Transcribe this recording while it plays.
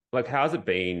like, how's it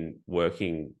been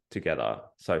working together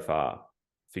so far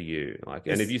for you? Like,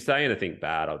 and if you say anything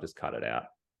bad, I'll just cut it out.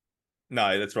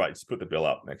 No, that's right. Just put the bill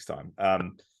up next time.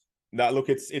 No, look,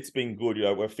 it's been good.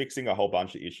 We're fixing a whole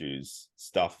bunch of issues,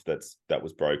 stuff that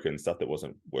was broken, stuff that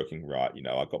wasn't working right.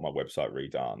 I got my website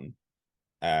redone,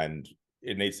 and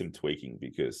it needs some tweaking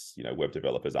because web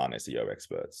developers aren't SEO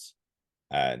experts,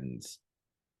 and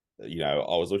I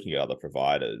was looking at other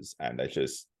providers, and they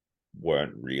just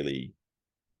weren't really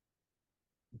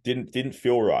didn't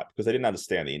feel right because they didn't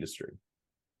understand the industry.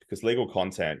 Because legal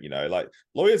content, like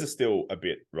lawyers are still a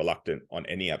bit reluctant on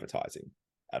any advertising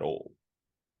at all.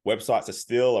 Websites are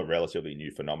still a relatively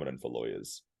new phenomenon for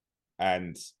lawyers.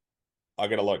 And I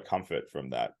get a lot of comfort from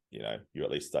that. You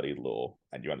at least studied law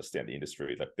and you understand the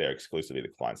industry. Like, they're exclusively the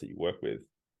clients that you work with,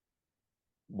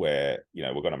 where,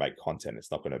 we're going to make content.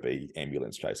 It's not going to be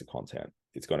ambulance chaser content.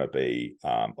 It's going to be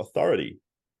authoritative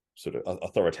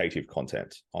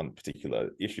content on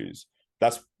particular issues.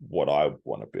 That's what I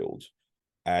want to build.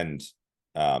 And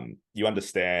you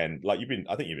understand, like, I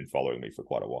think you've been following me for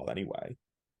quite a while anyway,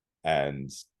 and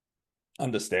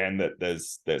understand that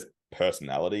there's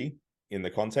personality in the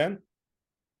content.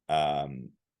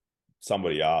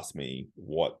 Somebody asked me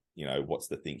what's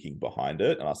the thinking behind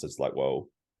it, and I was just like, well,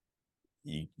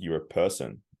 you're a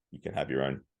person. You can have your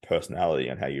own personality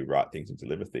and how you write things and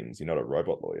deliver things. You're not a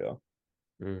robot lawyer.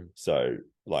 So,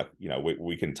 like,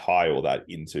 we can tie all that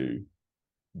into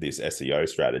this SEO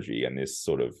strategy and this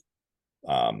sort of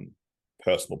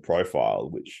personal profile,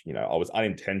 which I was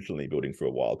unintentionally building for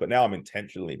a while, but now I'm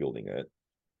intentionally building it,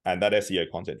 and that SEO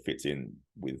content fits in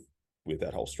with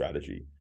that whole strategy.